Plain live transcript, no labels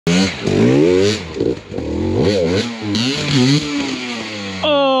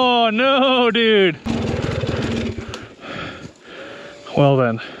Oh no, dude. Well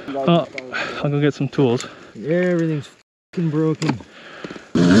then, I'll go get some tools. Everything's fucking broken.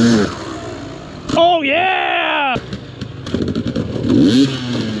 Oh yeah!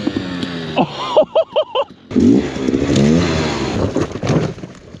 Oh,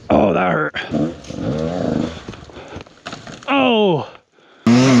 oh that hurt. Oh!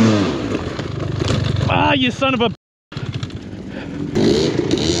 Ah, you son of a...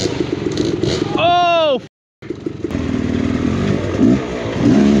 Oh!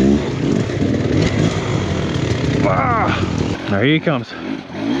 Ah, there he comes.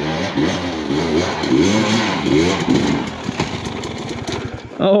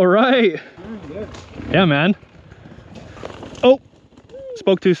 All right. Yeah, man. Oh,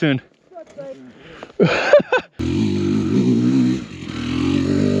 spoke too soon.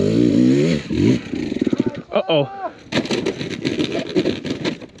 Uh-oh.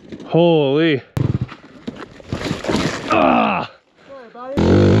 Holy. Ah!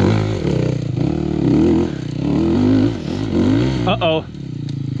 Uh-oh.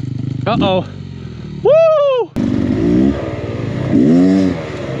 Uh-oh. Woo!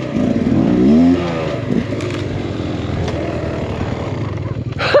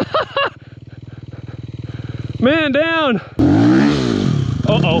 Man down.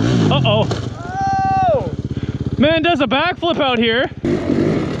 Uh-oh. Uh-oh. Oh! Man does a backflip out here.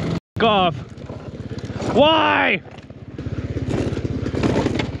 F off. Why?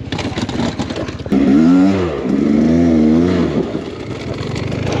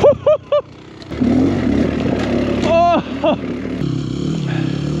 Oh!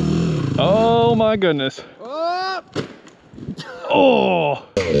 Oh my goodness. Oh!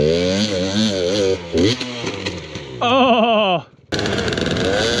 Oh!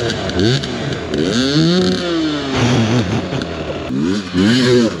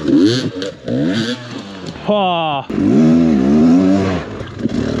 Oh!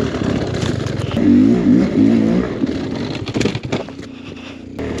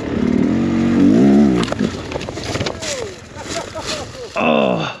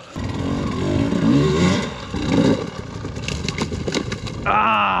 Oh!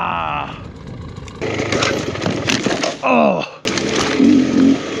 Ah! Oh!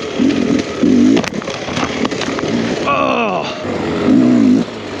 Oh!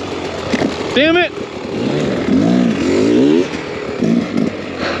 Damn it!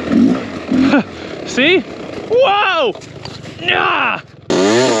 See? Whoa! Yeah!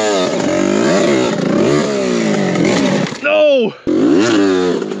 No!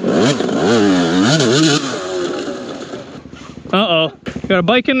 Uh-oh. Got a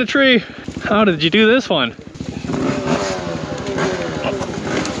bike in the tree. How did you do this one?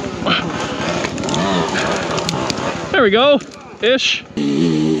 There we go. Ish.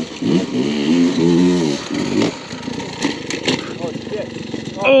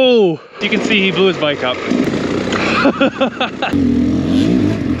 Oh! You can see he blew his bike up.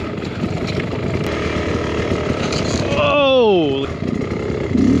 Oh!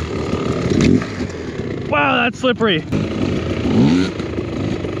 Wow, that's slippery.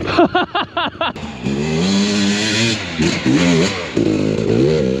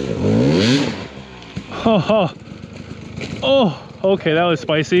 Oh, oh, okay, that was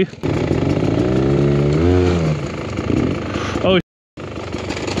spicy. Oh,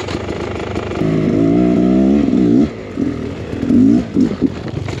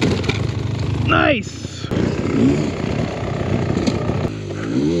 nice.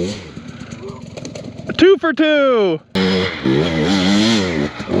 2 for 2.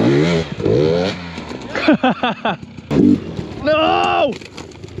 No!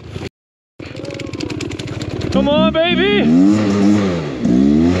 Come on, baby!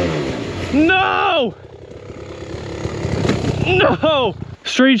 No! No!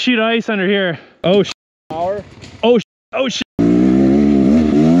 Straight sheet of ice under here. Oh, sh. Oh, sh. Oh, sh.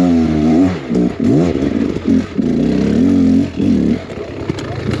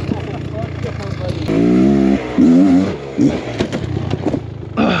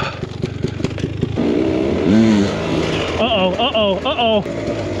 Uh-oh, uh-oh, uh-oh.